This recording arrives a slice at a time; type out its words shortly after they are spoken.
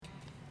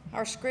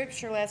Our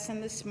scripture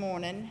lesson this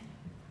morning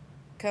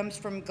comes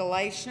from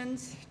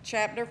Galatians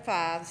chapter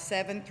 5,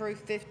 7 through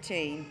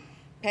 15,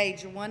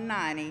 page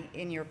 190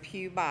 in your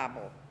Pew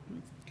Bible.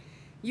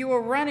 You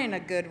are running a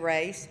good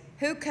race.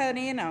 Who cut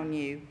in on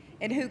you,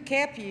 and who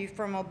kept you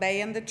from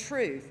obeying the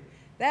truth?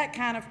 That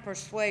kind of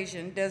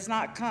persuasion does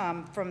not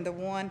come from the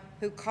one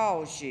who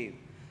calls you.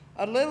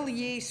 A little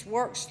yeast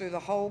works through the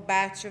whole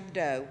batch of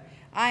dough.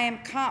 I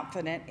am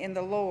confident in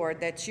the Lord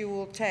that you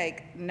will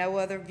take no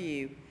other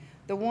view.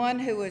 The one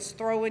who is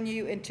throwing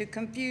you into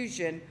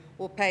confusion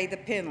will pay the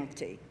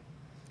penalty,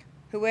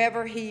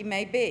 whoever he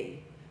may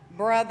be.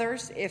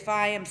 Brothers, if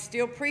I am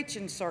still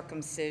preaching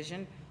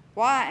circumcision,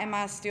 why am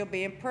I still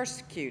being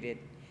persecuted?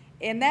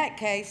 In that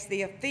case,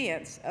 the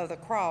offense of the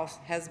cross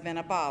has been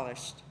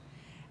abolished.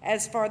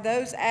 As for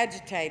those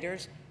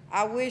agitators,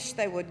 I wish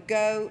they would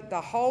go the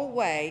whole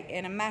way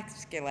and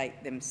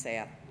emasculate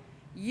themselves.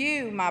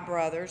 You, my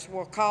brothers,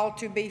 were called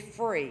to be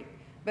free,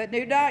 but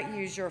do not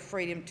use your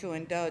freedom to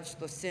indulge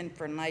the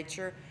sinful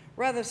nature.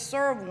 Rather,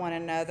 serve one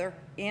another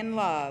in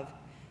love.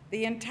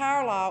 The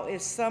entire law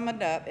is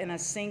summed up in a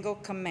single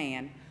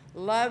command: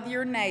 love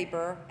your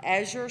neighbor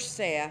as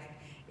yourself.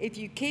 If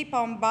you keep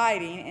on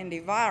biting and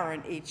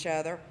devouring each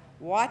other,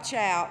 watch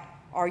out,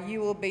 or you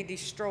will be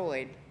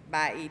destroyed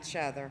by each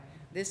other.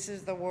 This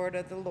is the word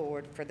of the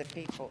Lord for the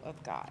people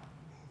of God.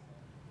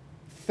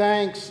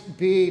 Thanks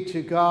be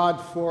to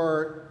God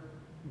for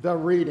the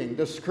reading,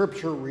 the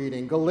scripture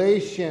reading,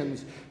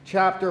 Galatians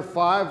chapter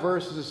 5,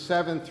 verses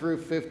 7 through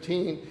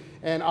 15.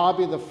 And I'll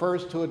be the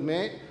first to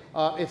admit,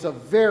 it's a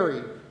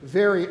very,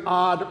 very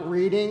odd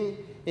reading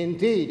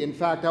indeed. In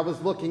fact, I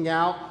was looking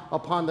out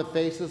upon the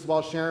faces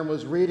while Sharon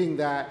was reading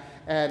that,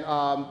 and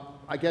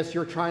I guess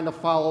you're trying to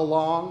follow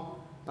along.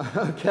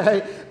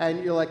 Okay,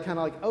 and you're kind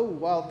of like, oh,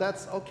 well,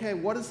 that's okay.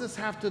 What does this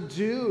have to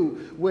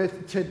do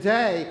with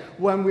today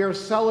when we're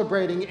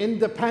celebrating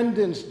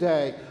Independence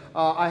Day?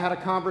 I had a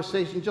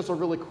conversation, just a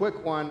really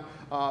quick one,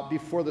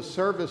 before the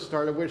service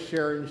started with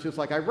Sharon. She was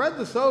like, I read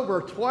this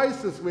over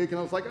twice this week, and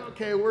I was like,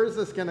 okay, where's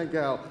this going to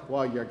go?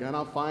 Well, you're going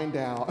to find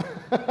out.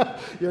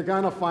 You're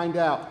going to find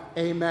out.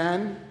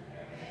 Amen?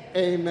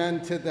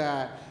 Amen to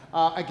that.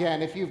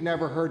 Again, if you've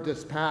never heard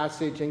this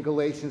passage in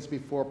Galatians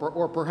before,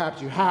 or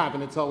perhaps you have,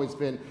 and it's always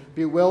been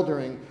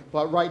bewildering,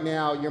 but right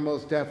now you're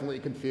most definitely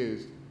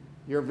confused.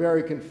 You're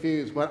very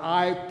confused, but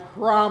I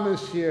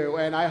promise you,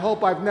 and I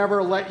hope I've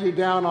never let you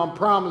down on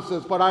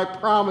promises, but I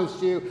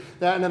promise you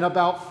that in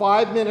about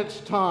 5 minutes'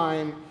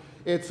 time,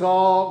 it's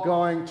all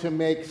going to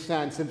make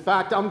sense. In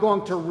fact, I'm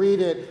going to read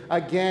it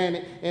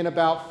again in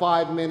about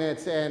 5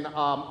 minutes, and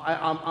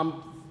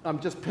I'm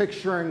just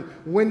picturing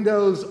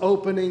windows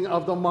opening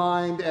of the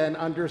mind and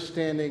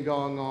understanding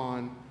going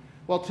on.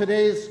 Well,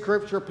 today's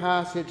scripture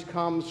passage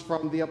comes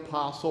from the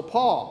Apostle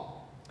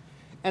Paul,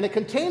 and it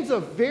contains a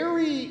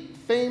very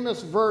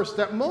famous verse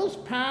that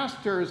most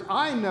pastors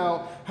I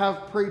know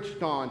have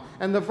preached on.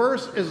 And the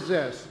verse is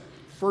this: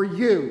 for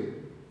you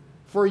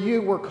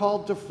were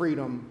called to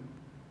freedom.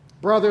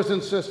 Brothers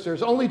and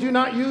sisters, only do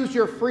not use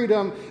your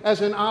freedom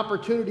as an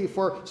opportunity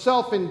for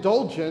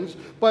self-indulgence,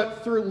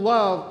 but through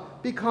love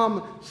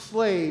become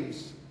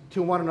slaves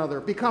to one another,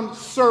 become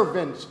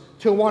servants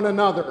to one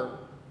another.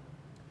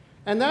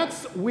 And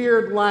that's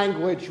weird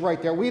language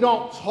right there. We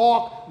don't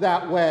talk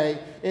that way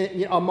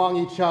among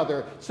each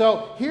other.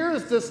 So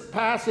here's this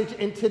passage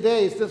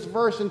this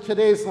verse in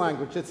today's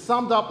language. It's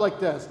summed up like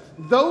this: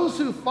 those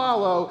who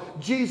follow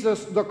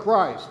Jesus the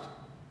Christ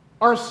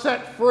are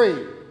set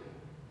free.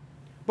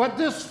 But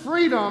this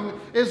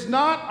freedom is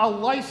not a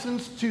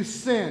license to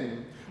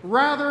sin.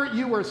 Rather,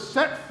 you were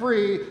set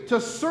free to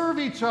serve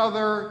each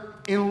other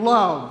in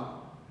love,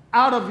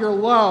 out of your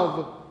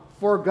love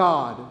for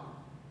God.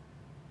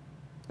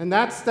 And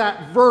that's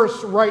that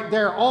verse right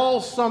there,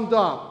 all summed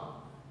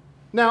up.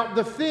 Now,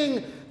 the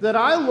thing that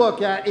I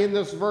look at in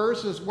this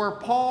verse is where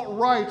Paul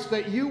writes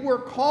that you were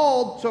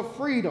called to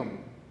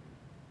freedom.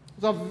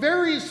 It's a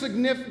very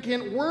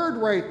significant word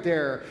right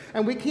there,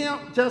 and we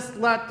can't just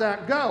let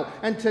that go.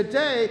 And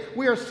today,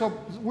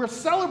 we're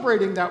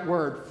celebrating that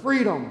word,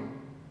 freedom.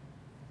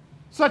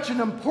 Such an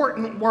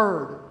important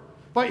word.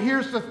 But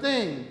here's the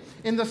thing.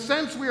 In the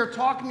sense we are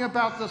talking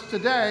about this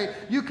today,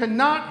 you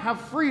cannot have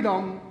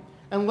freedom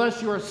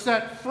unless you are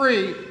set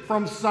free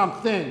from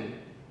something.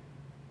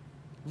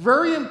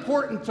 Very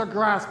important to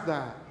grasp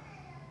that.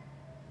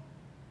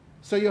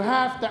 So you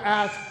have to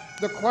ask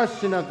the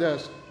question of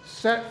this: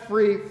 set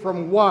free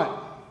from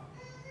what?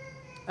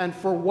 And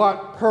for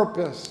what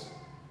purpose?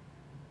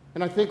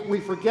 And I think we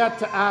forget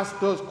to ask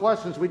those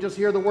questions. We just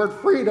hear the word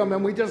freedom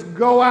and we just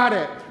go at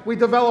it. We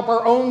develop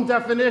our own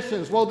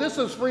definitions. Well, this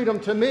is freedom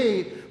to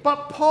me.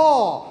 But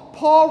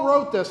Paul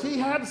wrote this. He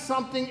had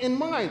something in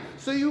mind.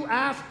 So you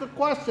ask the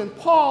question,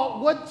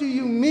 Paul, what do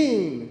you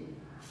mean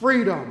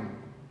freedom?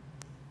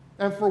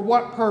 And for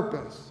what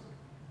purpose?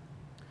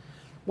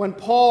 When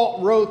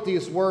Paul wrote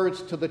these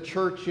words to the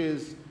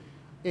churches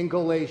in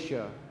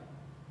Galatia,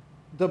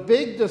 the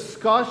big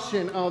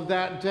discussion of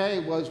that day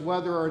was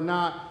whether or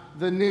not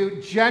the new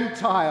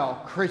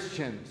Gentile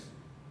Christians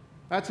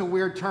That's a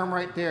weird term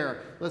right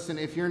there. Listen,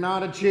 if you're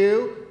not a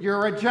Jew,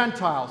 you're a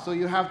Gentile. So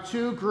you have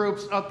two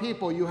groups of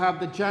people. You have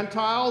the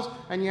Gentiles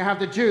and you have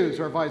the Jews,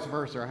 or vice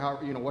versa, or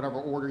however,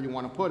 whatever order you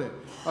want to put it.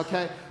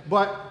 Okay?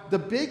 But the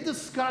big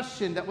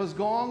discussion that was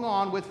going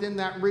on within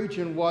that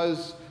region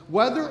was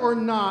whether or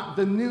not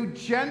the new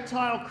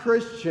Gentile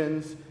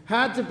Christians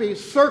had to be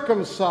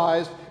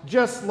circumcised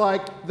just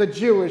like the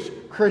Jewish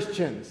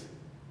Christians.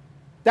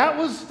 That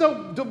was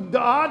the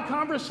odd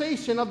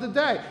conversation of the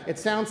day. It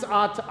sounds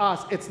odd to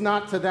us. It's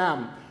not to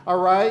them. All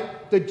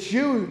right? The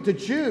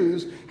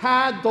Jews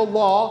had the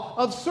law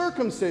of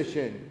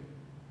circumcision.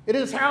 It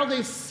is how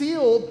they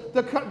sealed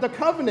the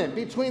covenant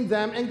between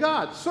them and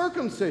God,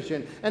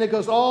 circumcision. And it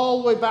goes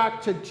all the way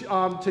back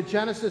to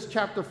Genesis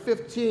chapter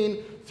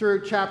 15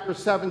 through chapter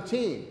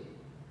 17.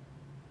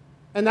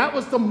 And that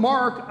was the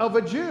mark of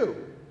a Jew.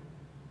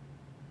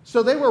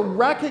 So they were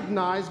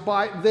recognized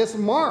by this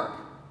mark.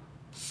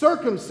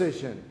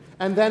 Circumcision,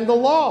 and then the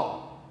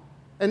law.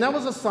 And that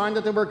was a sign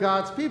that they were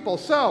God's people.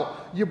 So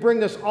you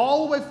bring this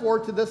all the way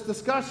forward to this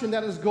discussion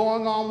that is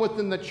going on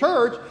within the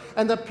church,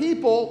 and the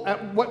people,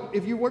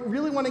 if you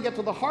really want to get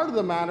to the heart of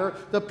the matter,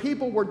 the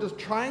people were just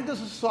trying to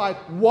decide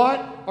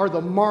what are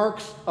the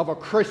marks of a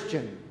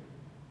Christian.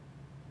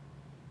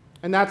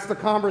 And that's the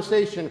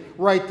conversation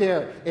right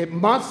there. It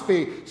must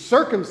be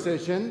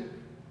circumcision.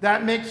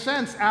 That makes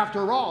sense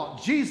after all.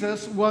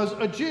 Jesus was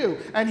a Jew,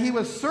 and he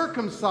was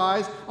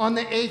circumcised on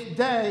the 8th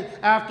day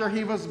after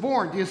he was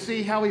born. Do you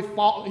see how he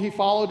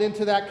followed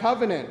into that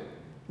covenant?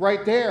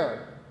 Right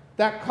there.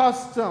 That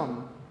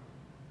custom.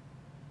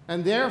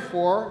 And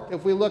therefore,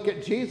 if we look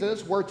at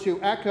Jesus, we're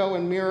to echo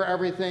and mirror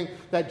everything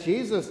that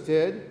Jesus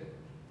did.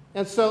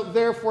 And so,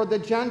 therefore, the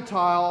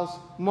Gentiles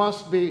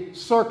must be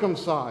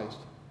circumcised.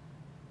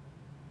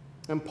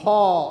 And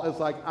Paul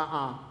is like,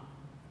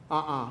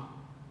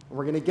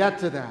 We're going to get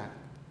to that.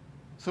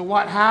 So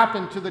what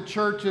happened to the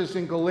churches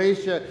in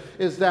Galatia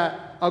is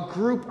that a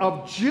group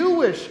of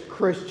Jewish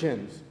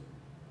Christians,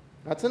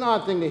 that's an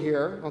odd thing to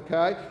hear,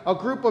 okay? A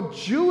group of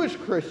Jewish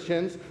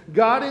Christians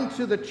got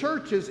into the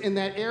churches in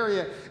that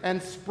area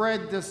and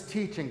spread this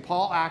teaching.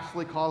 Paul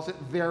actually calls it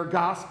their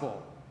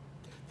gospel.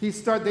 They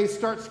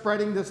start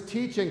spreading this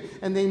teaching,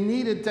 and they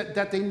needed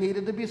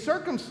to be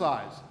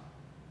circumcised.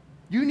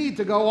 You need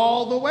to go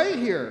all the way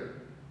here.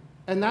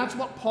 And that's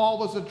what Paul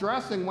was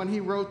addressing when he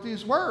wrote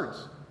these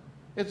words.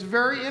 It's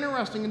very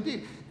interesting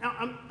indeed.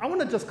 Now, I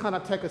want to just kind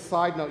of take a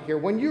side note here.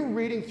 When you're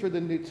reading through the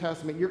New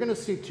Testament, you're going to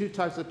see two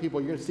types of people.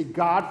 You're going to see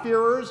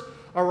God-fearers,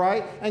 all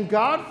right? And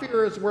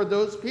God-fearers were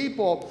those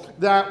people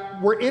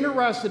that were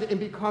interested in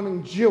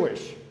becoming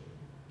Jewish,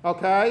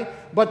 okay?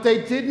 But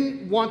they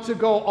didn't want to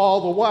go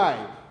all the way.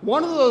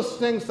 One of those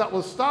things that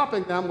was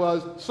stopping them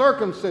was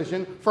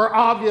circumcision, for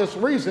obvious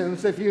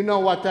reasons, if you know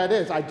what that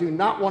is. I do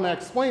not want to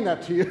explain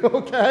that to you,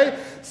 okay?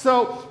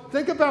 So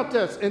think about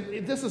this,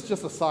 and this is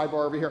just a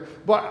sidebar over here.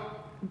 But,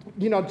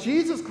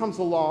 Jesus comes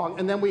along,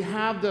 and then we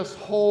have this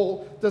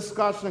whole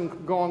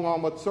discussion going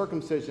on with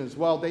circumcision as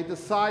well. They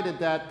decided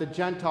that the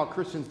Gentile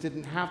Christians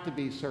didn't have to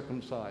be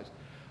circumcised.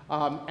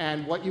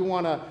 And what you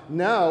want to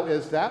know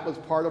is that was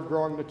part of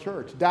growing the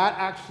church. That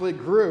actually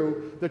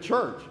grew the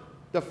church.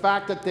 The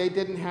fact that they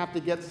didn't have to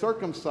get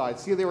circumcised.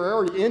 See, they were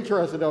already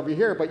interested over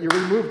here, but you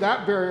remove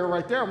that barrier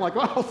right there. I'm like,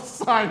 well,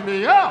 sign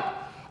me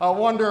up. I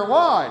wonder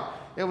why.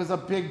 It was a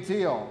big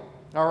deal.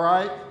 All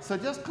right? So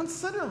just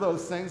consider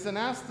those things and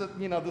ask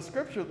the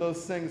scripture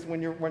those things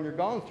when you're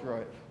going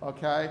through it.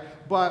 Okay?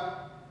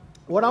 But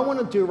what I want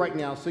to do right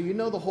now, so you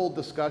know the whole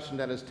discussion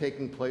that is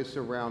taking place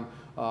around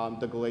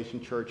the Galatian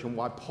church and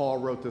why Paul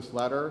wrote this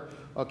letter.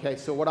 Okay,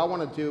 so what I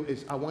want to do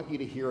is I want you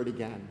to hear it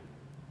again.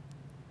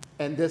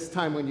 And this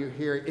time when you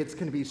hear it, it's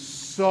going to be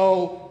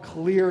so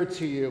clear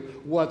to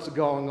you what's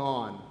going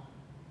on.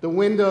 The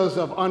windows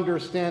of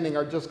understanding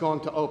are just going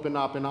to open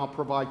up, and I'll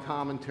provide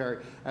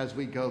commentary as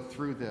we go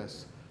through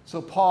this.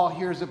 So Paul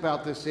hears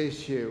about this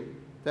issue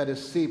that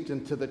is seeped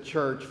into the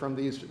church from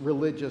these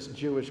religious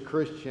Jewish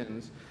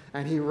Christians,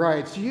 and he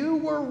writes, "You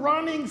were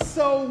running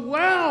so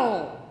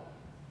well.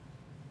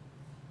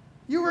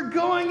 You were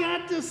going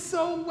at this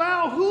so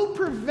well. Who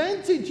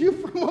prevented you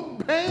from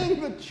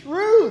obeying the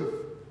truth?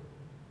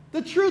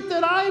 The truth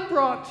that I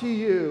brought to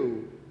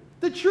you.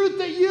 The truth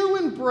that you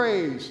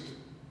embraced.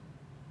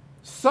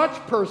 Such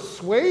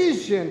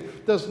persuasion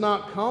does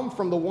not come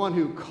from the one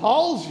who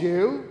calls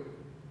you."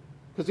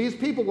 Because these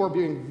people were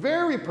being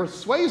very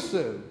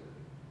persuasive.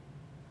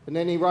 And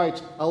then he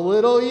writes, "A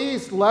little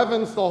yeast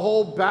leavens the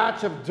whole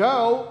batch of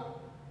dough."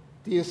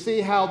 Do you see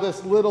how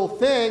this little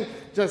thing,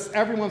 just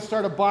everyone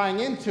started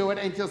buying into it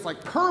and just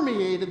like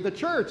permeated the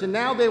church? And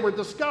now they were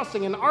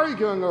discussing and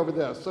arguing over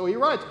this. So he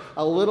writes,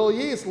 "A little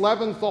yeast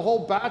leavens the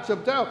whole batch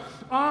of dough.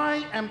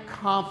 I am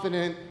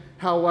confident,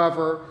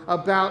 however,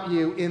 about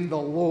you in the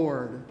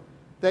Lord,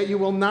 that you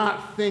will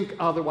not think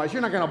otherwise."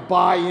 You're not going to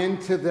buy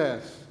into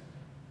this.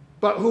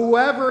 "But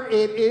whoever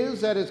it is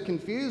that is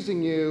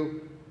confusing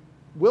you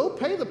will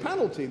pay the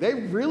penalty." They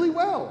really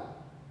will.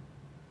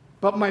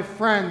 "But my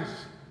friends,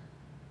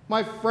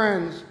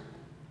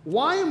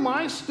 Why am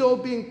I still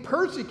being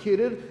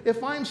persecuted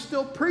if I'm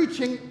still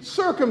preaching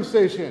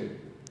circumcision?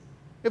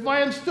 If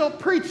I am still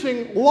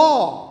preaching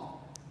law?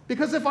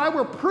 Because if I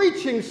were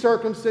preaching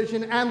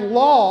circumcision and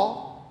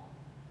law,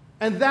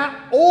 and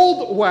that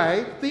old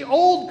way, the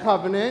old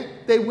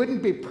covenant, they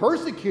wouldn't be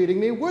persecuting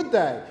me, would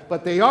they?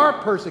 But they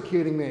are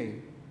persecuting me.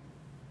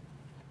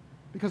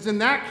 Because in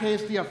that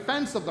case, the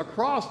offense of the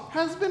cross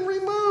has been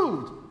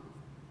removed.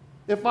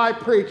 If I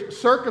preach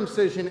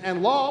circumcision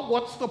and law,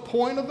 what's the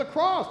point of the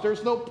cross?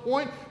 There's no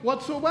point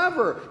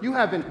whatsoever. You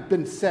haven't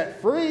been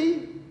set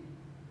free.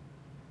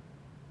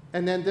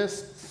 And then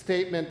this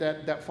statement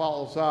that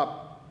follows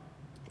up,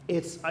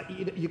 it's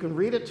you can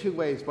read it two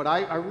ways, but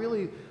I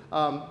really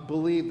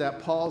believe that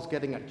Paul's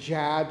getting a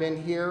jab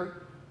in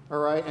here, all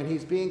right? And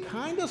he's being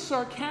kind of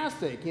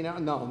sarcastic.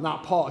 No,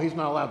 not Paul. He's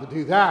not allowed to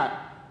do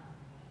that.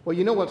 Well,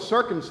 you know what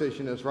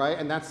circumcision is, right?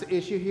 And that's the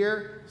issue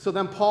here. So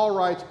then Paul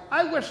writes,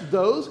 I wish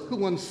those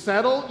who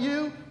unsettle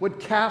you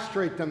would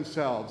castrate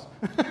themselves.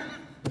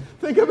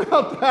 Think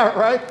about that,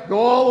 right? Go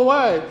all the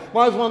way.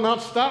 Might as well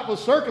not stop with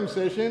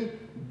circumcision.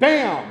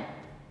 Bam!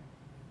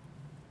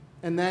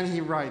 And then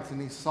he writes,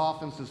 and he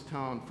softens his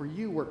tone, for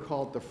you were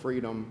called to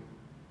freedom,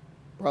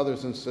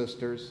 brothers and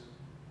sisters.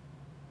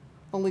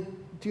 Only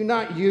do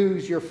not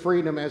use your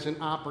freedom as an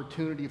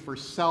opportunity for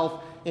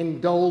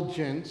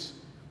self-indulgence,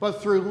 but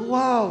through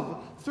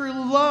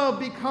love,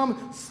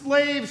 become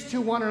slaves to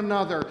one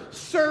another,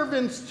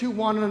 servants to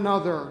one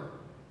another.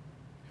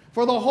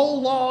 For the whole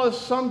law is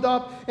summed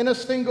up in a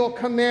single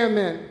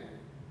commandment.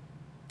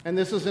 And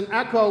this is an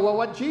echo of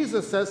what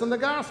Jesus says in the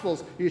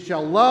Gospels. You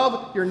shall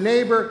love your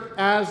neighbor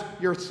as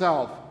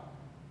yourself.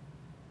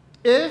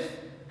 If,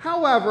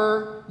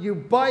 however, you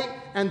bite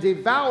and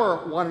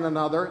devour one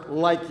another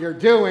like you're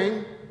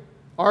doing,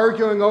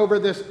 arguing over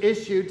this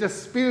issue,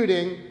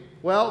 disputing,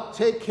 well,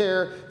 take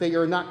care that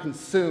you're not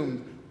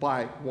consumed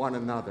by one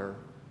another.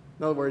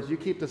 In other words, you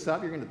keep this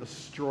up, you're going to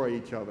destroy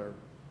each other.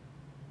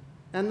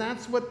 And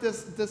that's what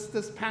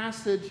this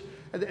passage,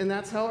 and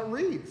that's how it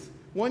reads.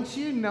 Once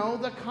you know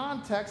the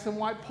context and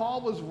why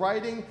Paul was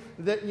writing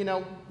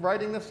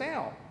this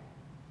out,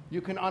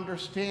 you can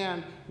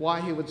understand why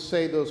he would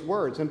say those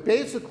words. And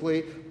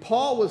basically,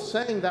 Paul was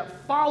saying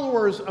that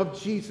followers of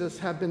Jesus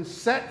have been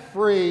set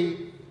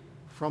free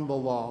from the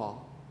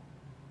law.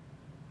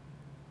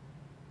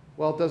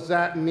 Well, does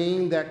that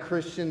mean that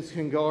Christians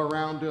can go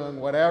around doing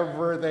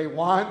whatever they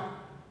want?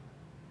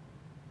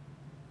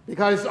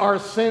 Because our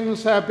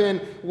sins have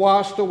been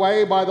washed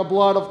away by the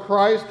blood of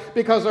Christ,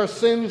 because our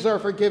sins are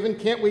forgiven,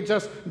 can't we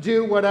just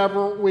do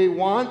whatever we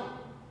want?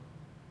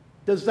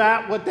 Does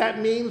what that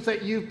means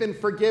that you've been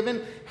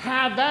forgiven?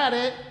 Have at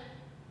it.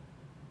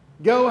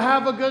 Go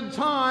have a good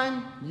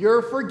time.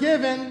 You're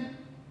forgiven.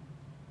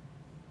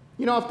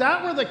 If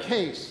that were the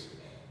case,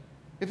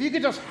 if you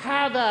could just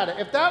have at it,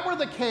 if that were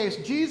the case,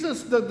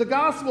 Jesus, the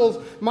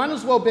Gospels might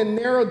as well have been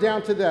narrowed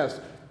down to this.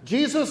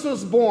 Jesus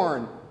was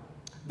born.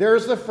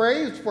 There's the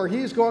phrase, for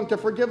he's going to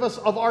forgive us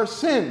of our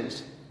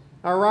sins.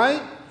 All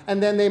right?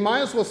 And then they might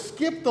as well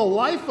skip the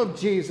life of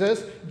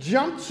Jesus,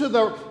 jump to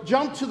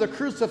the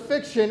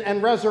crucifixion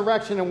and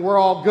resurrection, and we're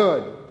all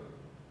good.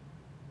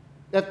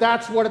 If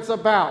that's what it's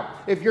about.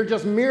 If you're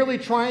just merely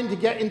trying to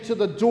get into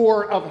the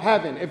door of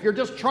heaven. If you're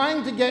just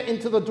trying to get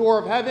into the door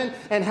of heaven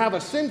and have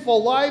a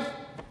sinful life,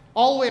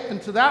 all the way up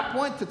until that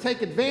point to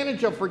take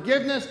advantage of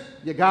forgiveness,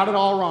 you got it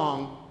all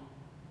wrong.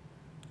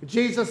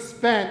 Jesus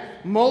spent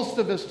most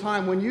of his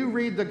time, when you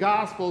read the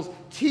Gospels,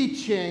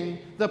 teaching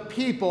the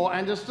people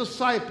and his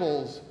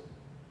disciples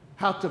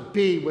how to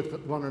be with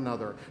one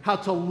another, how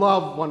to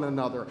love one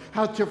another,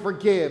 how to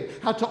forgive,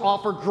 how to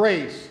offer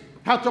grace,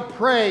 how to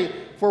pray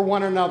for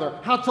one another,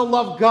 how to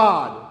love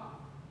God.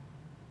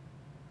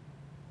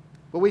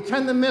 But we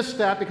tend to miss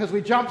that because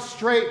we jump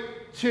straight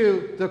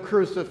to the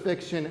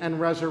crucifixion and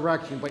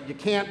resurrection. But you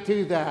can't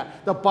do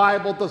that. The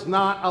Bible does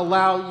not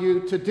allow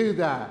you to do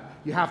that.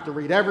 You have to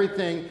read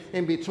everything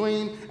in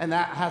between, and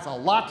that has a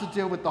lot to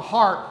do with the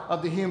heart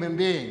of the human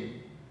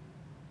being.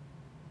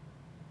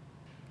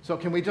 So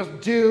can we just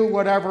do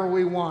whatever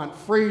we want?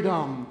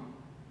 Freedom.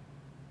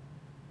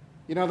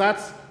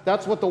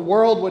 That's what the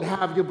world would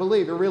have you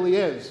believe. It really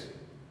is.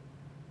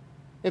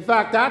 In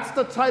fact, that's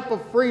the type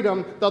of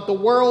freedom that the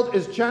world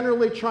is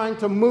generally trying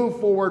to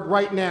move forward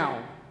right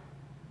now.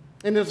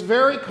 In this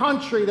very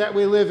country that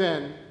we live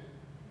in,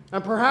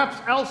 and perhaps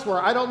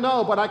elsewhere, I don't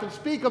know, but I can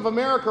speak of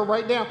America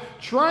right now,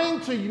 trying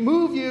to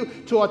move you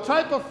to a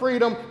type of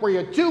freedom where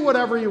you do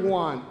whatever you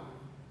want.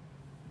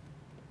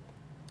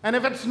 And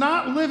if it's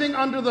not living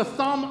under the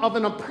thumb of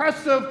an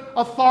oppressive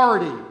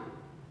authority,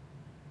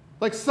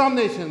 like some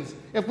nations,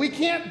 if we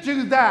can't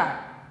do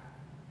that,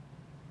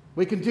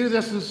 we can do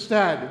this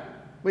instead.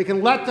 We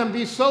can let them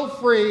be so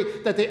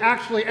free that they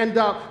actually end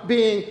up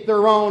being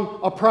their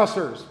own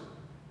oppressors.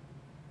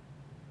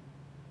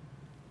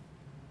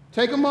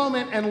 Take a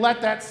moment and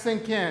let that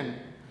sink in.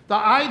 The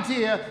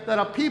idea that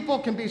a people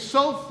can be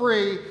so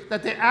free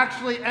that they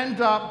actually end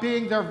up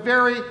being their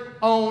very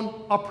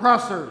own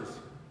oppressors.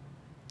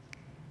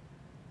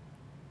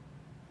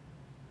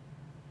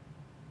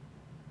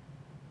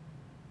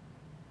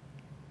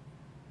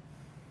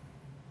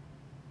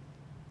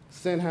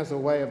 Sin has a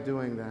way of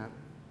doing that.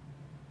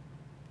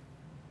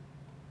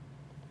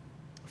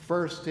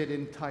 First, it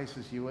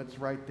entices you. It's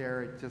right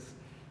there. It's just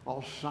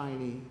all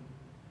shiny.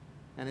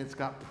 And it's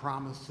got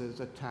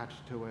promises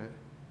attached to it.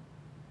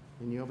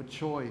 And you have a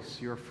choice.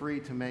 You're free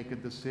to make a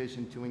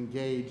decision to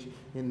engage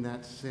in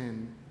that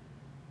sin.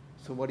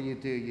 So what do?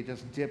 You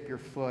just dip your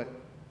foot.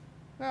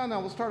 No,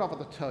 we'll start off with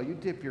the toe. You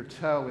dip your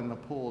toe in the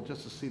pool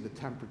just to see the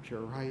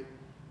temperature, right?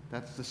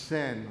 That's the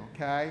sin,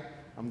 okay?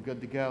 I'm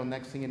good to go.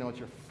 Next thing you know, it's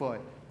your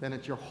foot. Then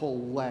it's your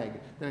whole leg.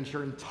 Then it's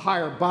your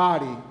entire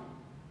body.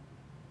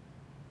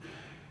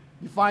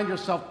 You find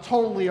yourself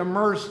totally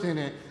immersed in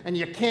it, and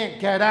you can't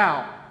get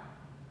out.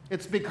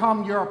 It's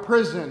become your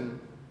prison.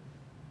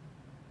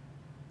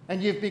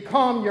 And you've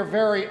become your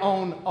very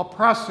own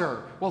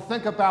oppressor. Well,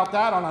 think about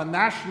that on a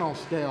national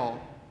scale.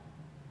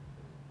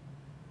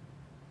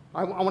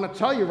 I want to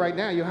tell you right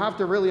now, you have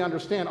to really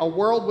understand, a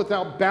world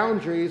without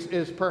boundaries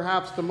is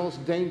perhaps the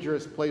most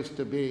dangerous place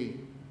to be.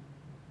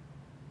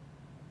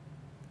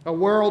 A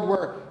world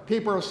where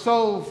people are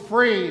so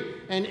free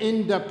and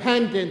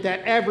independent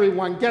that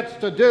everyone gets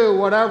to do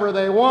whatever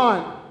they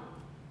want.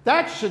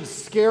 That should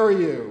scare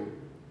you.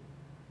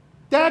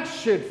 That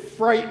should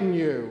frighten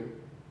you.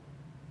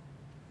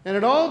 And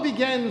it all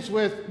begins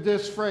with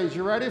this phrase.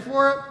 You ready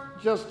for it?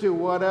 Just do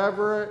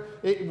whatever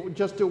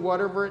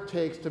it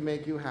takes to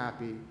make you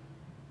happy.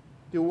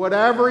 Do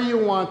whatever you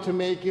want to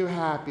make you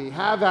happy.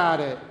 Have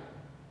at it.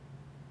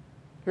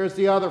 Here's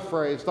the other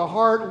phrase. The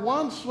heart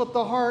wants what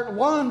the heart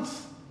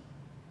wants.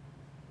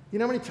 You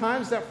know how many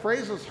times that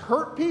phrase has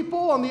hurt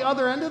people on the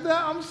other end of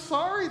that? I'm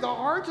sorry, the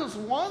heart just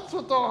wants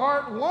what the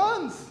heart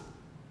wants.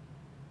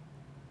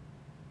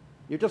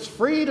 You're just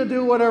free to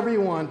do whatever you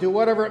want, do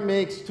whatever it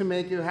makes to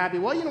make you happy.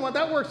 Well, you know what?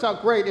 That works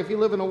out great if you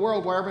live in a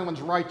world where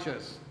everyone's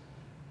righteous.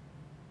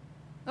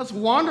 That's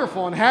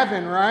wonderful in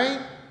heaven, right?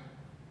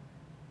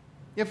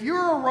 If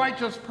you're a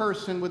righteous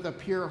person with a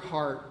pure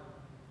heart,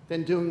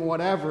 then doing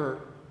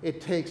whatever it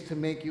takes to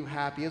make you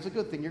happy is a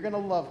good thing. You're going to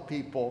love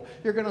people.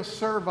 You're going to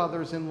serve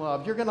others in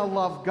love. You're going to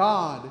love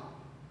God.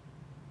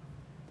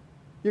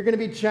 You're going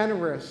to be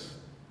generous.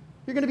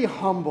 You're going to be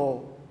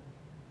humble.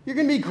 You're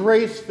going to be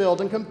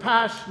grace-filled and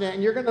compassionate,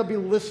 and you're going to be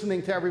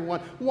listening to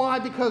everyone. Why?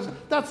 Because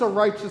that's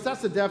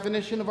the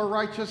definition of a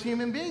righteous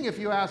human being, if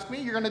you ask me.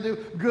 You're going to do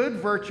good,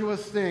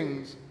 virtuous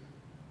things,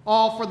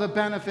 all for the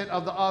benefit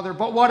of the other.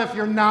 But what if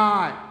you're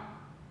not?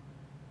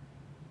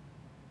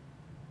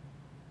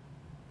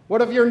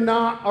 What if you're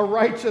not a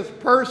righteous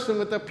person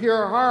with a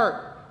pure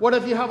heart? What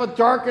if you have a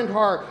darkened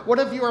heart? What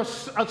if you're a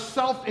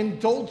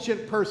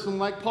self-indulgent person,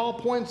 like Paul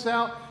points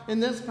out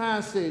in this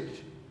passage?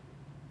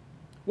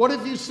 What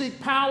if you seek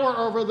power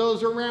over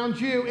those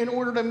around you in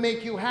order to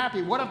make you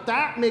happy? What if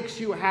that makes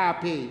you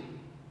happy?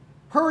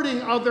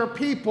 Hurting other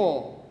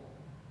people.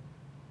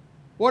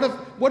 What if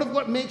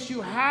what makes you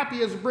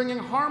happy is bringing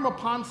harm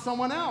upon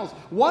someone else?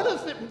 What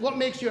if what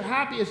makes you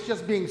happy is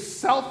just being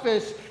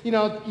selfish,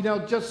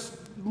 just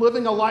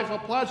living a life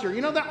of pleasure?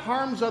 That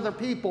harms other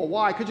people.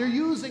 Why? Because you're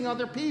using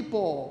other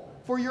people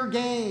for your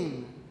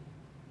gain.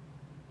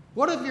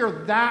 What if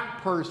you're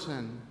that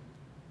person?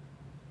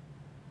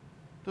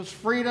 Does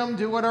freedom,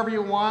 do whatever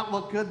you want,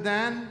 look good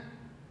then?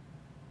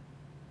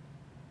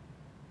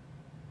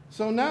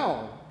 So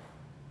no.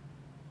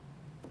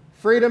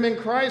 Freedom in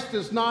Christ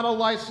is not a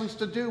license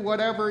to do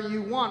whatever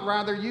you want.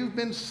 Rather, you've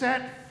been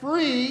set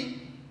free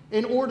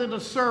in order to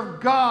serve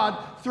God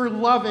through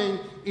loving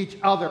each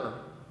other.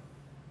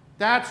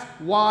 That's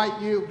why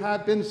you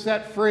have been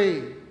set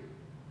free.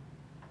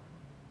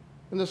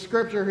 And the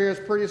scripture here is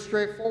pretty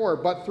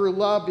straightforward. But through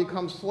love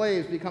become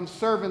slaves, become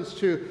servants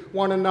to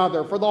one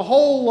another. For the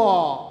whole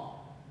law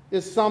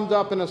is summed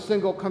up in a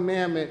single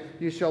commandment.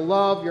 You shall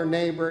love your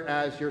neighbor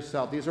as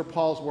yourself. These are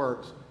Paul's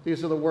words.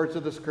 These are the words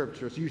of the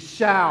scriptures. You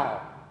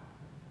shall.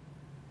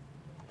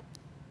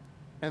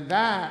 And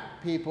that,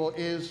 people,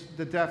 is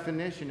the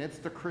definition. It's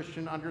the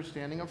Christian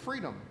understanding of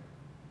freedom.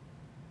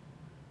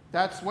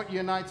 That's what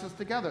unites us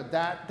together.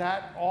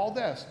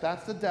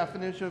 That's the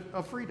definition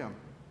of freedom.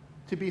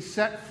 To be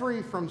set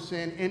free from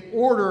sin in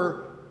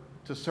order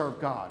to serve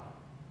God.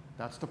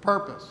 That's the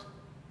purpose.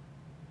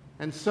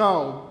 And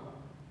so,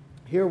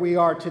 here we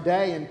are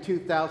today in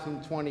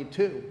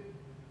 2022,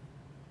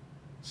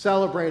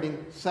 celebrating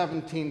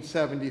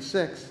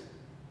 1776,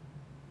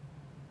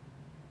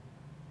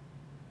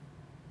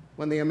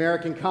 when the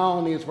American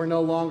colonies were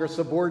no longer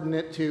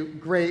subordinate to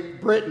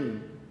Great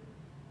Britain.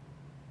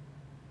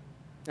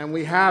 And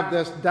we have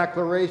this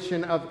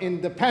Declaration of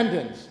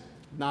Independence.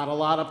 Not a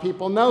lot of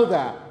people know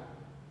that.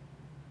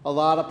 A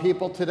lot of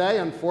people today,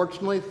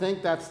 unfortunately,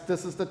 think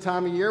this is the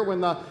time of year when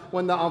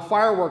the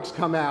fireworks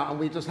come out and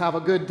we just have a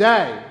good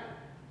day.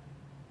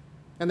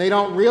 And they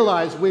don't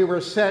realize we were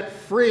set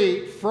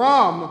free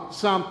from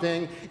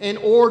something in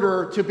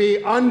order to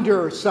be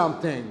under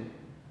something.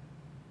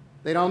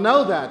 They don't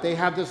know that. They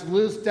have this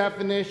loose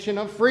definition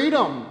of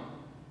freedom.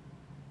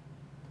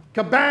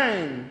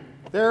 Kabang!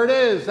 There it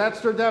is. That's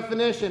their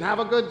definition. Have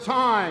a good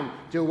time.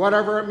 Do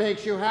whatever it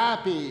makes you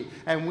happy.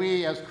 And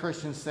we as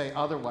Christians say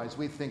otherwise.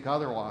 We think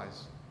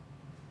otherwise.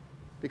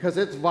 Because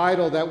it's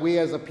vital that we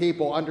as a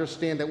people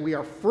understand that we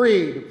are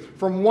freed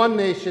from one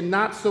nation,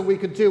 not so we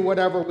could do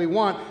whatever we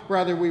want.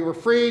 Rather, we were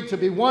freed to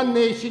be one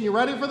nation, you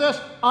ready for this?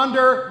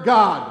 Under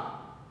God.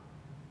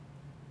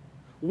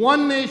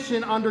 One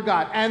nation under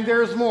God. And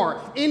there's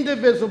more.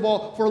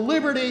 Indivisible, for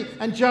liberty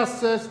and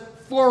justice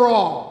for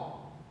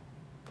all.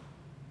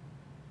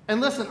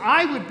 And listen,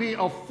 I would be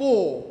a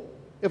fool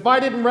if I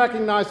didn't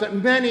recognize that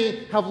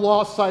many have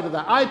lost sight of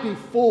that. I'd be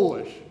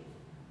foolish.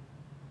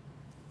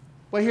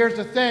 But here's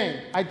the thing,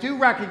 I do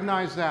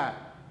recognize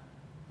that.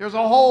 There's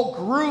a whole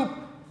group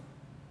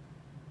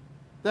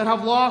that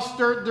have lost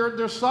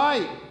their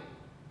sight.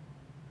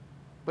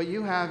 But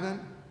you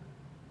haven't.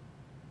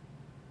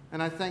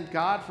 And I thank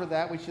God for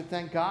that. We should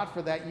thank God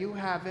for that. You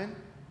haven't.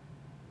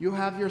 You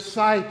have your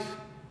sight.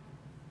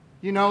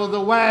 You know the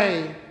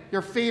way.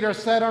 Your feet are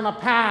set on a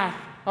path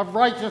of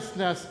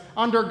righteousness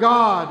under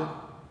God.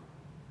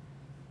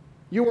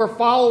 You are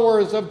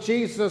followers of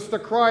Jesus the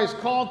Christ,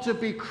 called to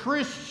be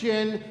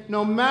Christian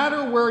no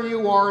matter where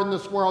you are in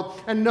this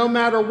world and no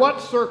matter what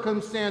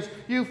circumstance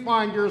you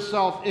find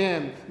yourself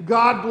in.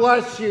 God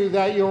bless you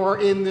that you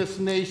are in this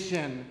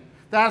nation.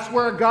 That's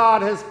where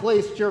God has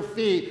placed your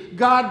feet.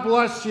 God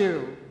bless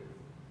you.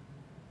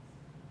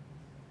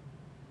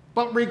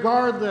 But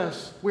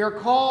regardless, we are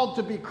called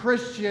to be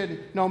Christian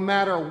no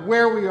matter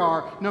where we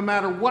are, no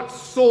matter what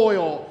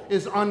soil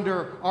is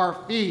under our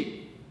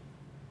feet.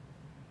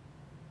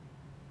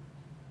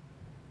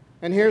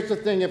 And here's the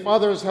thing, if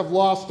others have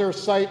lost their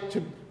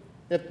sight,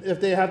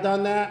 if they have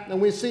done that, and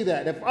we see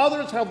that. If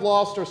others have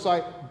lost their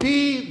sight,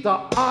 be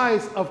the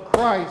eyes of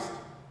Christ.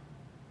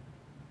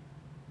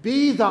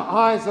 Be the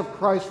eyes of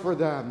Christ for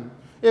them.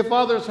 If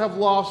others have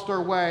lost their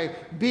way,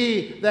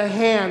 be the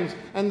hands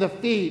and the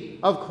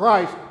feet of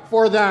Christ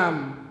for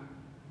them.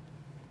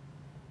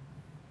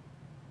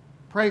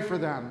 Pray for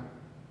them.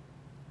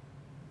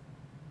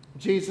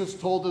 Jesus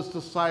told his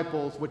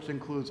disciples, which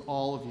includes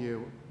all of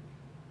you,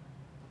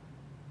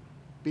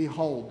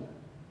 behold,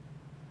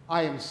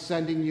 I am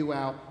sending you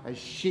out as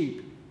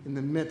sheep in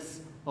the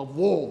midst of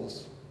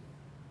wolves.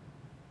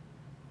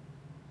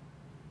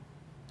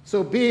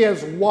 So be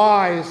as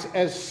wise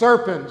as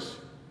serpents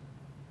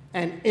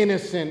and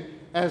innocent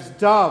as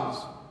doves.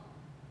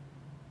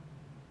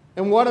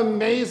 And what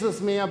amazes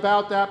me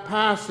about that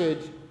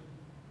passage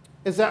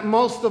is that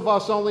most of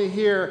us only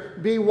hear,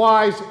 be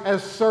wise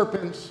as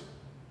serpents.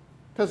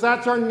 Because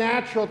that's our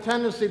natural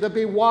tendency, to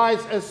be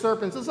wise as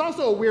serpents. It's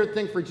also a weird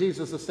thing for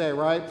Jesus to say,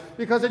 right?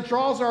 Because it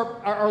draws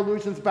our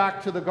illusions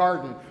back to the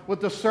garden,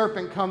 with the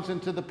serpent comes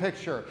into the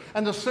picture.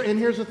 And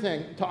here's the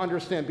thing to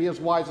understand, be as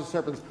wise as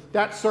serpents.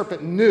 That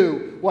serpent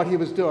knew what he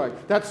was doing.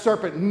 That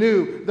serpent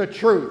knew the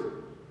truth,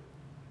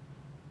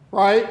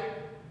 right?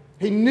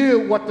 He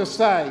knew what to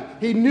say.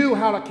 He knew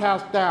how to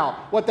cast out.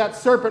 What that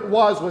serpent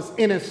was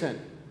innocent.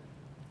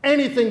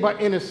 Anything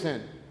but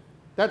innocent.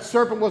 That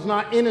serpent was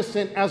not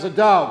innocent as a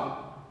dove.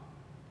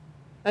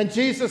 And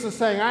Jesus is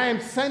saying, I am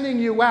sending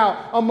you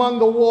out among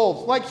the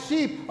wolves, like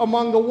sheep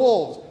among the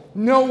wolves.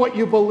 Know what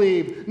you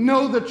believe.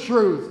 Know the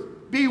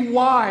truth. Be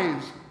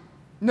wise.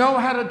 Know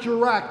how to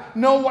direct.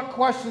 Know what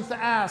questions to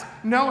ask.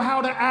 Know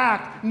how to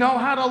act. Know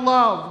how to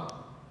love.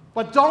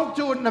 But don't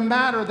do it in a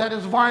manner that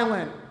is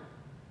violent.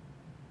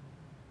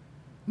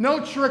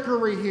 No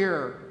trickery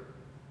here.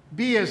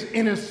 Be as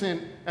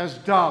innocent as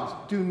doves.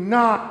 Do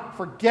not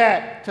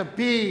forget to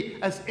be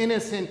as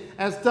innocent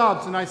as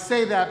doves. And I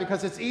say that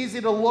because it's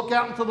easy to look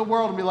out into the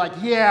world and be like,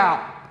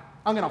 yeah,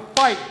 I'm going to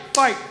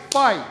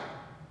fight.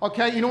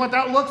 Okay, you know what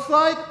that looks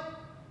like?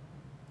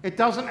 It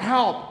doesn't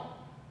help.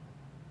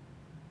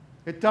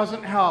 It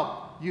doesn't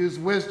help. Use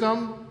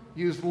wisdom.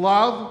 Use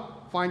love.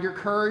 Find your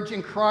courage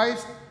in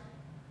Christ.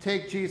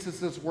 Take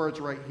Jesus' words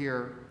right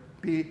here.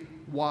 Be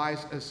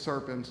wise as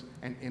serpents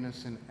and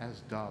innocent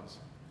as doves.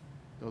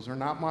 Those are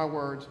not my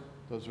words.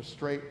 Those are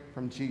straight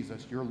from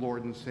Jesus, your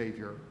Lord and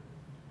Savior.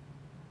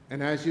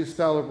 And as you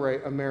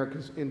celebrate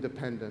America's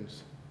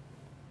independence,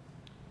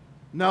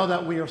 know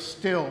that we are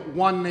still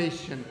one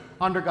nation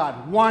under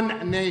God.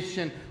 One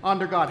nation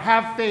under God.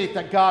 Have faith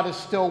that God is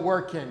still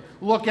working.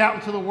 Look out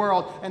into the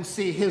world and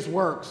see his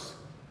works.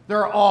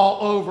 They're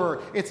all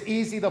over. It's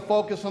easy to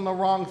focus on the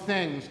wrong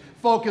things.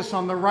 Focus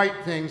on the right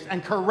things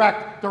and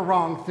correct the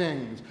wrong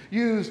things.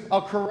 Use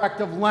a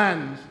corrective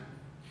lens.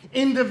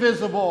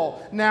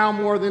 Indivisible, now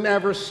more than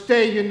ever.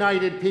 Stay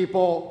united,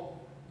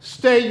 people.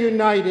 Stay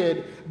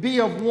united. Be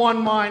of one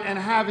mind and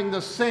having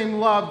the same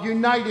love,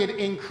 united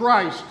in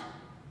Christ.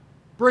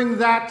 Bring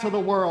that to the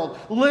world.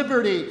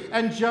 Liberty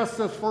and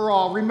justice for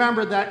all.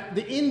 Remember that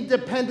the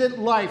independent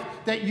life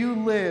that you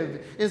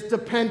live is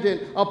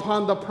dependent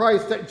upon the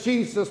price that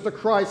Jesus the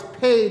Christ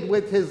paid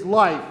with his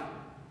life.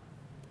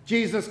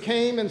 Jesus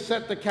came and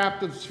set the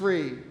captives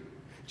free.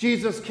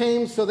 Jesus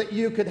came so that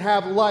you could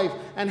have life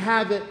and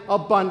have it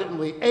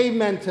abundantly.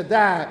 Amen to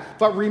that.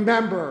 But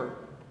remember,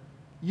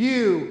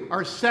 you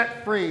are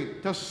set free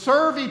to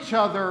serve each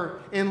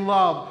other in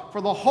love.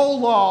 For the whole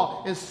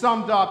law is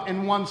summed up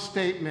in one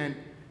statement.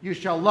 You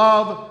shall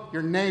love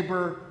your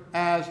neighbor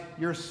as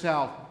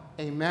yourself.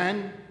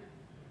 Amen.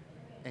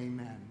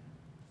 Amen.